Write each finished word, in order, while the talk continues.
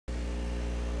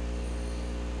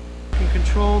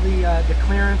control the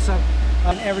clearance of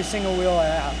on every single wheel I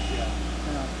have. Yeah.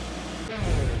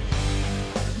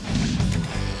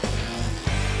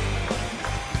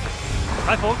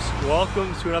 Hi folks,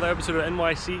 welcome to another episode of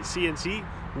ANCA CNC.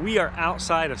 We are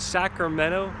outside of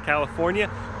Sacramento, California.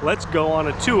 Let's go on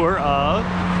a tour of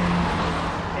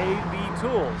AV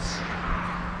Tools.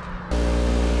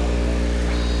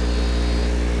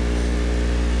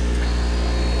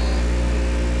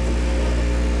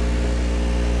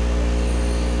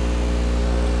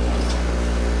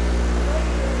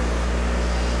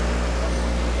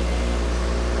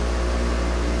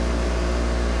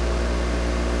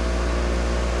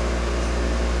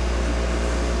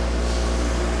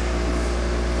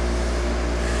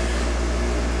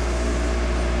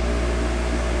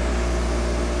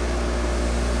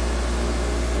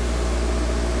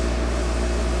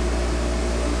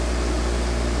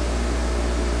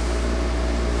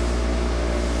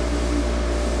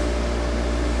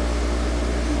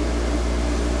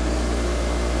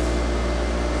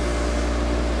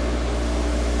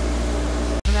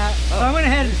 So I went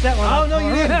ahead and set one up. Oh, no,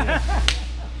 you didn't.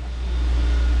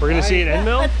 We're going to see an end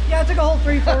mill? Yeah, it took a whole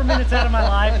 3-4 minutes out of my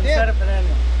life to set up an end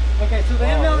mill. Okay, so the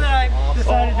end mill that I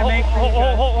decided to make for you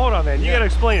guys. Hold on, man. You got to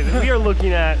explain it. We are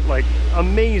looking at, like,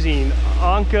 amazing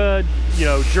ANCA, you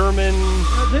know, German...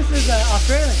 This is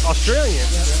Australian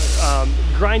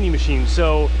grinding machine.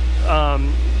 So,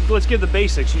 let's give the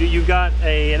basics. You've got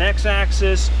an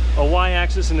X-axis, a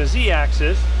Y-axis, and a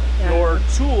Z-axis. Your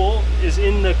tool is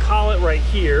in the collet right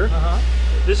here.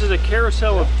 This is a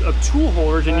carousel of tool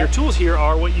holders, and your tools here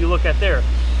are what you look at there,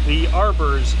 the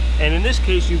arbors. And in this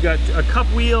case, you've got a cup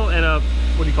wheel and a,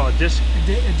 what do you call it, disc?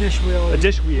 A dish wheel. A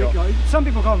dish wheel. Some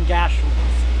people call them gash wheels.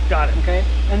 Got it. Okay,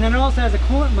 and then it also has a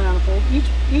coolant manifold.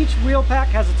 Each wheel pack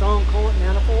has its own coolant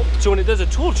manifold. So when it does a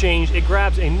tool change, it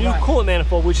grabs a new coolant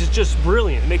manifold, which is just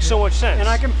brilliant. It makes so much sense. And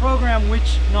I can program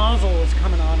which nozzle is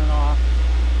coming on and off,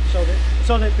 so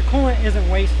that the coolant isn't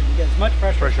wasted. You get as much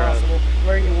pressure as possible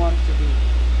where you want it to be.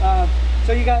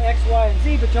 So you got X, Y, and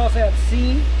Z, but you also have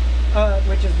C,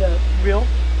 which is the wheel,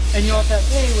 and you also have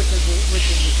A, which is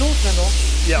the tool spindle.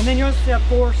 Yep. And then you also have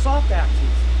 4 soft axes.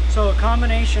 So a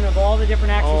combination of all the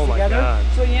different axes together. God.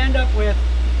 So you end up with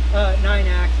 9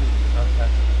 axes. Okay.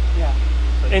 Yeah.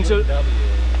 And so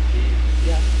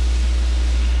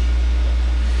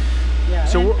yeah,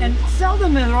 so and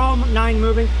seldom they're all 9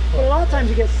 moving, but a lot of times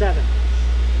you get 7.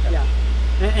 Yeah,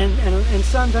 and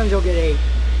sometimes you'll get 8.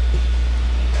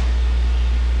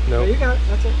 No. So you got it.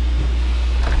 That's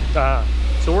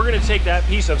it. So we're going to take that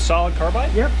piece of solid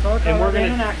carbide. Yep. Solid carbide and we're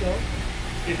going to.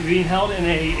 It's being held in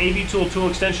a AV tool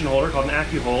extension holder called an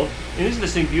AccuHold. And isn't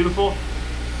this thing beautiful?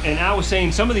 And Al was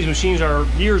saying some of these machines are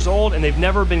years old and they've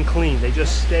never been cleaned. They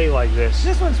just stay like this.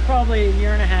 This one's probably a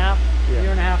year and a half,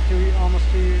 almost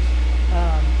 2 years.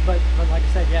 But like I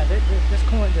said, yeah, this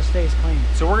coolant just stays clean.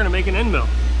 So we're going to make an end mill.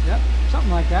 Yep,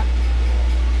 something like that.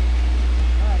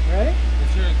 All right, ready?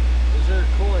 Is there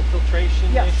coolant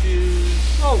filtration issues?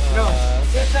 Oh, no.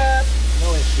 Okay.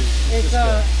 No issues.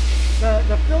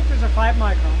 The filters are 5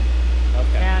 micron.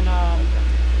 Okay. And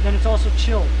then it's also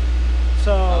chilled.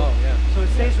 So, so it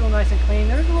stays real nice and clean.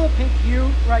 There's a little pink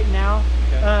hue right now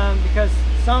because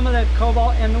some of the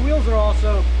cobalt, and the wheels are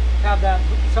also have that,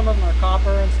 some of them are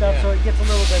copper and stuff, so it gets a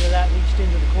little bit of that leached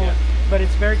into the coolant. But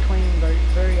it's very clean,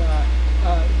 very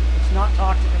it's not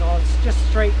toxic at all. It's just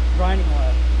straight grinding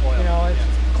oil. You know, it's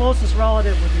closest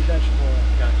relative would be vegetable oil.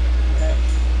 Gotcha. Okay.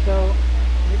 So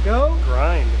here you go.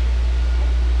 Grind.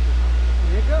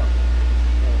 Here you go.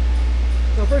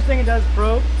 So first thing it does is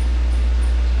probe,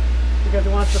 because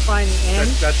it wants to find the end.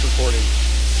 That's recording.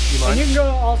 You mind? And you can go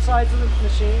to all sides of the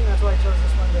machine. That's why I chose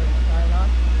this one to iron on.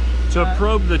 So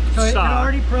probe the so stock. it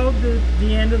already probed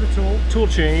the end of the tool. Tool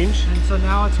change. And so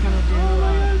now it's going to do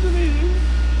that's amazing.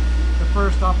 The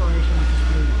first operation, which is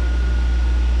fluting.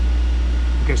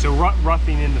 Okay, so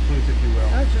roughing in the flutes, if you will.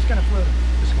 It's just going to flute.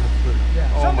 Just going to flute.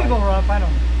 Yeah. Some people rough, I don't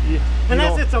know. Yeah.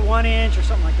 Unless it's a 1 inch or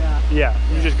something like that. Yeah,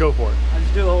 you just go for it. I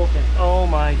just do the whole thing. Oh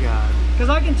my God. Because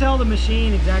I can tell the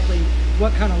machine exactly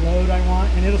what kind of load I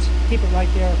want, and it'll keep it right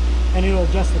there, and it'll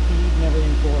adjust the feed and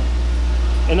everything for it.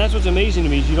 And that's what's amazing to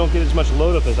me is you don't get as much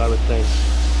load up as I would think.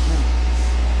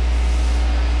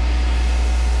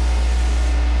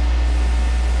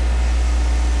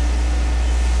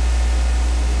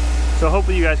 So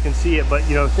hopefully you guys can see it, but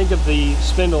you know, think of the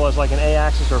spindle as like an A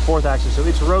axis or a 4th axis. So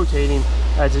it's rotating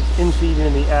as it's infeeding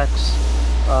in the X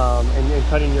and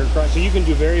cutting your grunt. So you can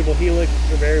do variable helix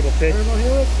or variable pitch. Variable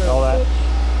helix, all that. Pitch.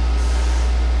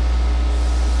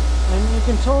 And you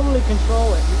can totally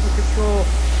control it. You can control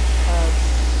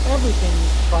everything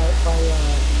by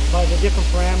by the different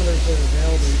parameters that are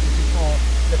available. You can control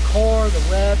the core, the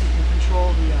web, you can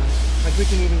control the, like we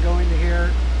can even go into here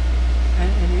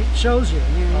and it shows you.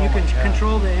 You can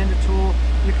control the end of tool,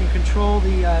 you can control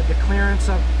the clearance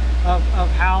of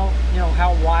how,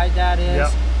 how wide that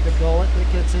is, the gullet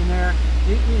that gets in there.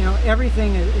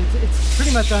 Everything, it's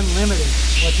pretty much unlimited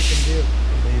what you can do.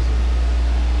 Amazing.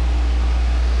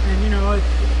 And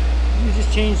you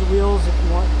just change the wheels if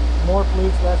you want more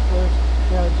flutes, less flutes.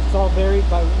 It's all varied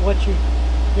by what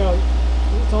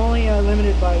it's only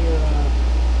limited by your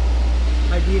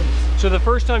ideas. So the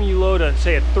first time you load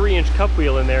say a 3-inch cup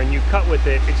wheel in there and you cut with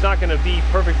it, it's not going to be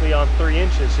perfectly on 3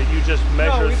 inches. So you just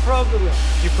measure. No, we probe the wheel.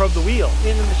 You probe the wheel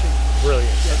in the machine.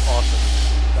 Brilliant. Yeah. That's awesome.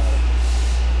 Got it.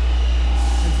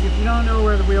 And see, if you don't know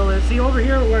where the wheel is, see over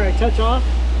here where I touch off,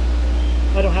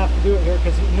 I don't have to do it here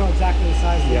because you know exactly the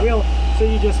size of the wheel. So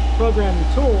you just program the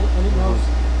tool and it knows.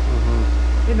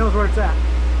 It knows where it's at.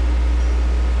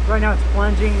 Right now it's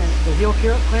plunging and the heel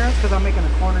clearance because I'm making a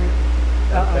corner,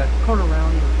 corner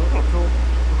round tool,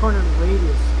 a corner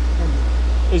radius.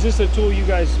 Is this a tool you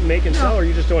guys make and sell, or are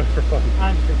you just doing it for fun?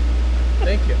 I'm doing it.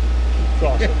 Thank you. It's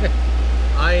awesome.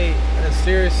 I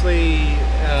seriously,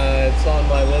 it's on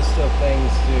my list of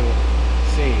things to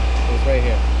see. It's right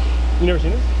here. You never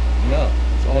seen it? No.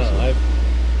 It's awesome. No,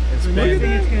 The next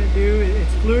thing it's going to do,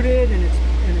 it's fluted and it's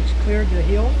cleared the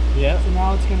heel. Yeah. So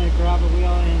now it's going to grab a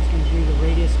wheel and it's going to do the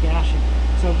radius gashing.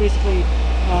 So basically,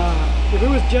 if it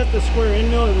was just a square end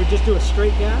mill, it would just do a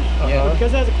straight gash. But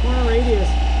because it has a corner radius,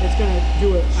 it's going to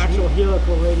do an actual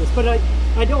helical radius. But I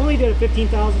only did a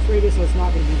 15,000th radius, so it's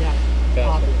not going to be that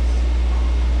obvious.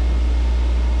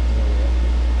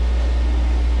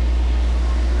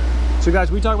 So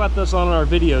guys, we talk about this on our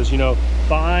videos,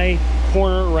 buy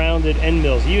corner rounded end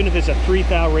mills, even if it's a 3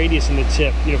 thou radius in the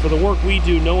tip. For the work we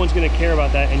do, no one's going to care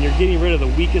about that, and you're getting rid of the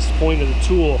weakest point of the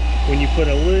tool when you put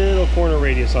a little corner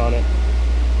radius on it.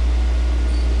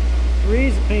 3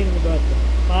 is a pain in the butt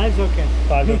though. 5's okay.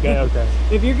 5's okay, okay.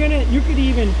 If you're gonna, you could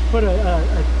even put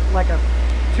like a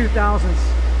 2,000th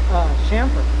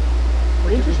chamfer.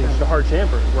 Interesting, it's a hard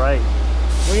chamfer, right?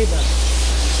 Way better.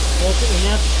 And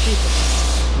that's cheaper.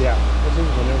 Yeah, that's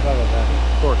interesting. I never thought about that.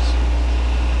 Of course.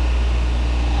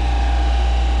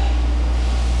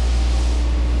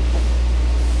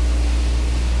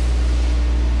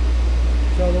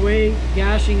 So the way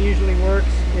gashing usually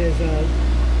works is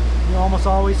you almost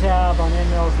always have on end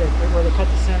mills where they cut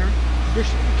the center.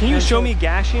 Can you show me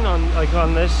gashing on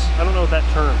this? I don't know that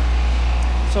term.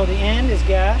 So the end is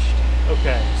gashed.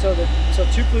 Okay. So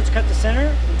 2 flutes cut the center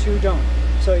and 2 don't.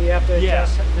 So you have to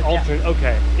adjust the alternate.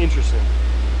 Okay, interesting.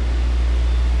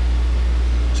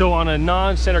 So on a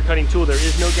non-center cutting tool, there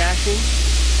is no gashing?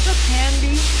 There can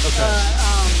be,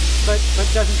 but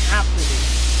doesn't have to be.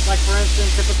 Like for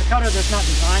instance, if it's a cutter that's not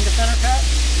designed to center cut,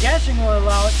 gashing will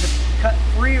allow it to cut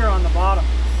freer on the bottom.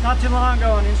 Not too long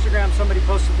ago on Instagram, somebody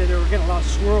posted that they were getting a lot of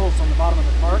swirls on the bottom of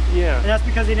the part. Yeah. And that's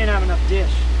because they didn't have enough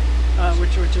dish,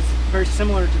 which is very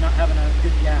similar to not having a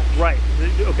good gash. Right,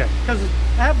 okay. Because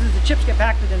what happens is the chips get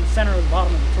packed in the center of the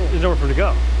bottom of the tool. There's nowhere for them to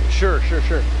go. Sure.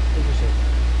 Interesting.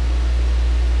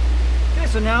 Okay,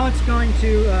 so now it's going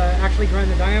to actually grind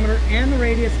the diameter and the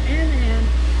radius and the end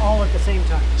all at the same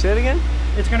time. Say that again?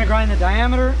 It's going to grind the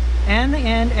diameter and the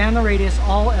end and the radius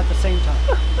all at the same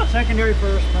time. Secondary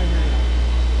first, primary last.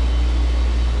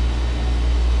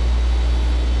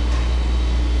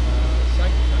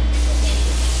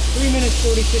 3 minutes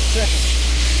 46 seconds.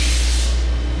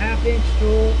 Half-inch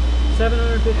tool,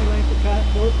 750 length to cut,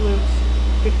 4 flutes,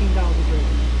 15,000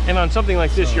 radius. And on something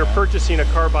like this, you're purchasing a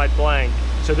carbide blank.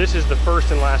 So this is the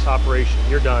first and last operation.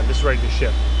 You're done. This is ready to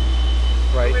ship,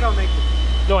 right? We don't make them.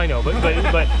 No, I know, but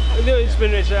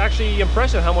it's actually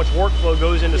impressive how much workflow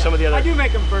goes into some of the other. I do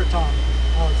make them for Tom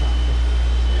all the time.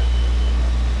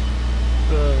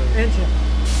 And Tim.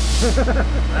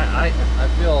 I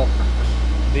feel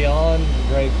beyond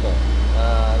grateful.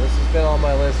 This has been on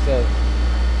my list of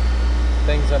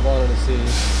things I've wanted to see.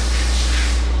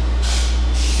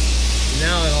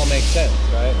 Now it all makes sense,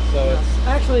 right? So it's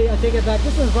actually, I take it back.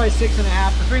 This one's probably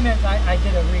 6.5. For 3 minutes, I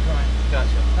did a regrind.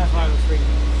 Gotcha. That's why it was 3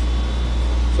 minutes.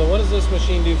 So what does this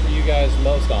machine do for you guys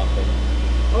most often?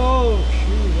 Oh,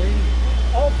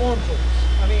 shoot. All form tools.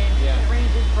 I mean,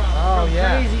 ranging from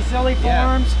crazy, silly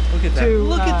forms. Look at that.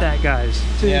 Look at that, guys.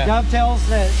 To dovetails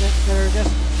that are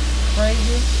just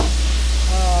crazy.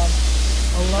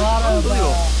 A lot of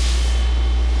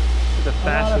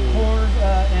cord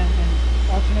and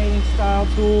alternating style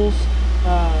tools.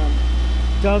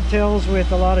 Dovetails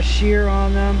with a lot of shear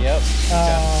on them. Yep.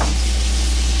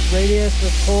 Radius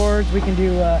with cords. We can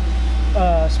do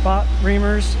spot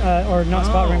reamers, or not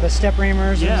spot reamers, but step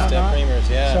reamers. Yeah. Step reamers,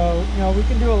 yeah. So know, we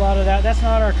can do a lot of that. That's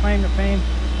not our claim to fame.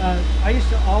 I used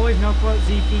to always no-quote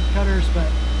Z feed cutters, but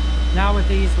now with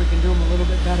these we can do them a little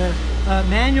bit better.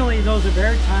 Manually, those are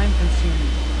very time consuming,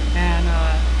 and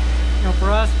you know, for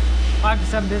us, 5 to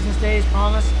 7 business days,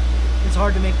 promise. It's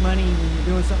hard to make money when you're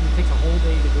doing something that takes a whole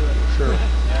day to do it. Sure.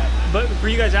 But for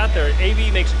you guys out there,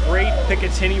 AV makes great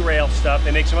Picatinny rail stuff. They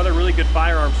make some other really good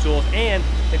firearms tools. And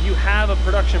if you have a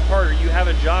production part or you have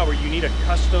a job where you need a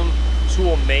custom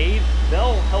tool made,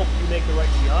 they'll help you make the right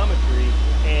geometry,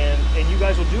 and you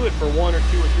guys will do it for 1 or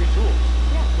 2 or 3 tools.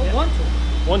 Yeah, but yeah. One tool.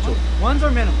 One tool. One's our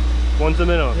minimum. One's the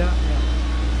minimum. Yeah.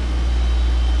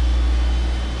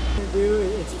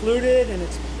 It's fluted and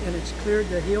it's cleared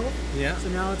the heel. Yeah. So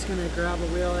now it's going to grab a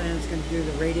wheel and it's going to do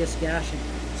the radius gashing.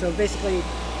 So basically,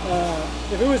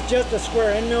 if it was just a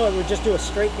square end mill, it would just do a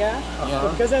straight gash.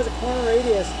 But because it has a corner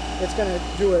radius, it's going to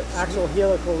do an actual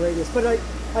helical radius. But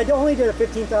I only did a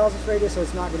 15 thousandths radius, so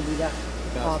it's not going to be that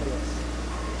obvious.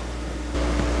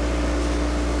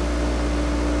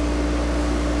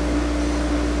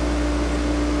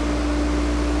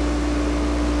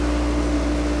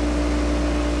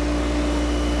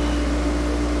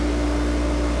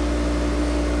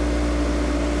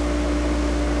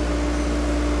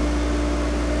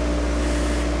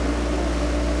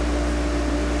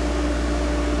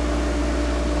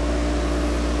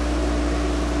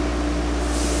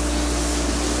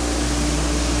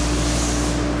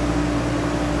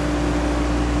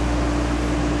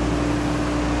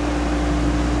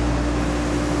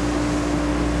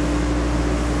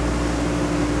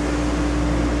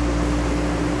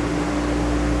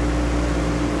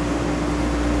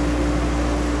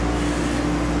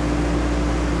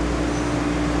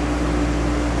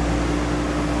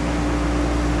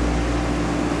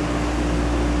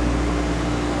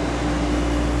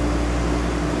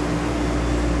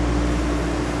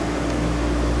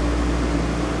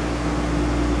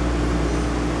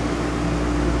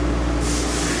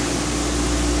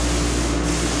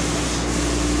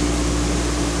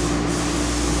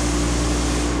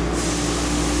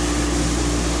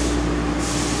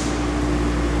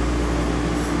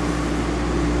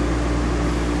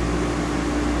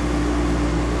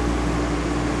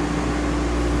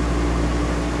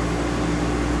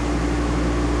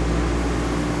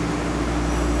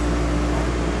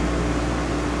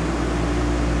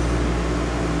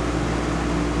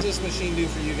 Do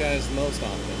for you guys most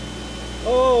often?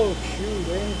 Oh shoot,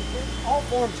 all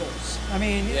form tools. I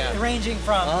mean, ranging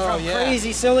from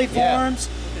crazy silly forms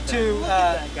to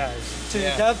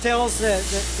dovetails that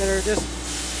are just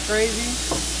crazy.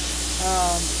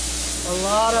 A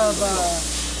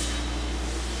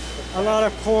lot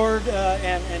of cord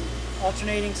and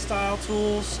alternating style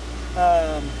tools.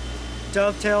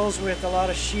 Dovetails with a lot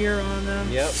of shear on them.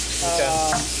 Yep.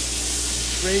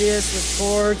 Radius with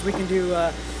cords. We can do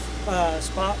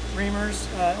spot reamers,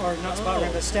 or not spot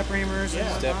reamers, but step reamers.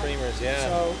 Yeah. Step reamers, yeah.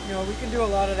 So, you know, we can do a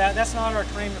lot of that. That's not our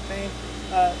claim to fame.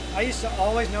 I used to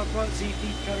always no-quote Z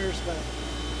feed cutters, but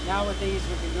now with these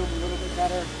we can do them a little bit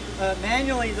better.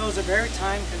 Manually, those are very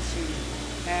time consuming.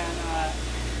 And,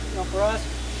 you know, for us,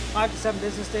 5 to 7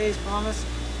 business days, promise.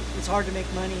 It's hard to make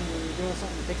money when you're doing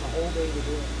something that takes a whole day to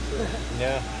do it.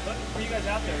 Yeah. But for you guys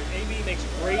out there, AV makes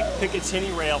great Picatinny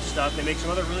rail stuff. They make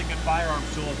some other really good firearms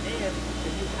tools. And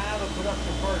if you have a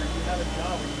production part or you have a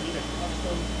job where you need a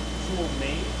custom tool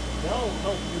made, they'll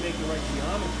help you make the right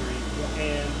geometry,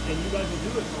 and you guys will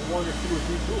do it for 1 or 2 or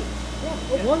 3 tools.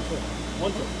 Yeah, one tool.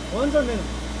 One tool. One's our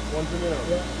minimum. One's the minimum.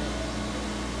 Yeah.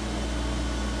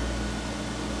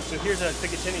 So here's a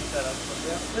Picatinny setup.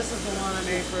 Yeah. This is the one I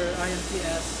made for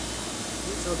IMTS.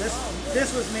 So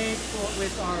this was made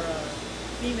with our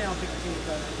female Picatinny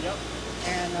cutter. Yep.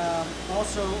 And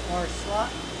also our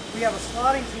slot. We have a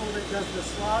slotting tool that does the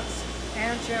slots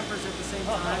and chamfers at the same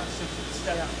time. Nice. It's a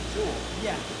step tool.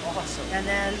 Yeah. Awesome. And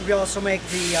then we also make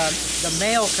the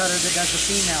male cutter that does the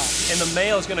female. And the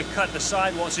male is going to cut the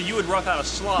sidewall, so you would rough out a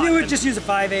slot. You would just use a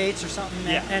 5/8 or something,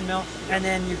 end mill, and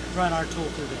then you run our tool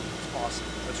through there. Awesome.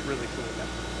 That's really cool.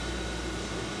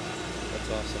 That's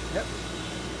awesome. Yep.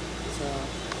 So, I'll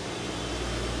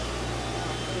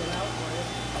put it out for you.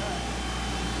 Right.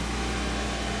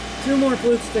 2 more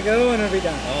flutes to go and it'll be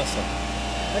done. Awesome.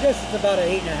 I guess it's about an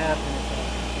 8.5 minutes.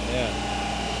 Yeah.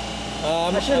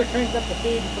 I should have cranked up the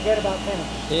feed and forget about 10.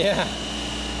 Yeah.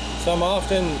 So I'm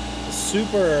often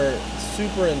super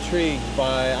intrigued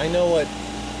by, I know what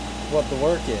the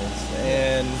work is,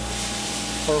 and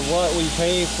for what we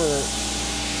pay for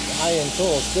high-end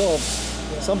tools, still,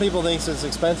 some people think it's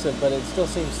expensive, but it still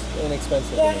seems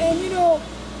inexpensive. Yeah, and you know,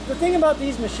 the thing about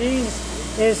these machines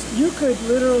is you could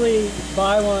literally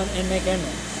buy one and make end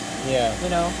mills. Yeah. You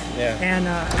know. Yeah. And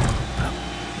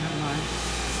never mind.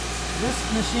 This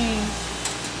machine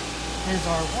is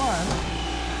our one.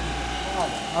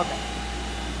 Okay.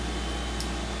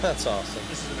 That's awesome.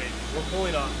 This is amazing. We're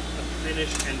pulling off a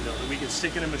finished end mill that we can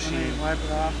stick in a machine. Wipe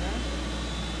it off there.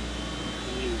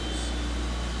 Use.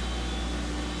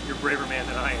 You're a braver man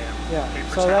than I am. Yeah. Paper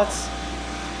So towel.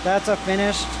 that's a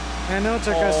finished end mill. It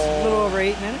took us a little over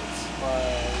 8 minutes.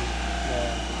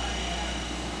 Yeah.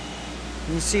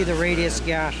 You can see the radius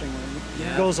gashing.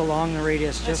 It goes along the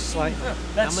radius just slightly.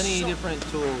 How many different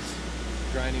tools,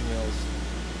 grinding wheels?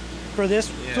 For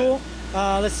this tool,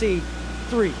 let's see,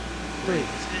 three.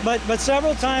 But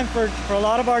several times for a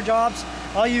lot of our jobs,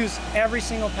 I'll use every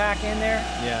single pack in there.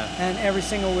 Yeah. And every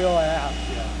single wheel I have.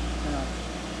 Yeah. You know.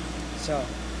 So.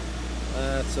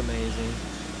 That's amazing.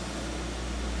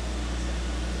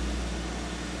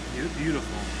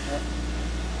 Beautiful.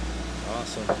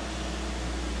 Awesome.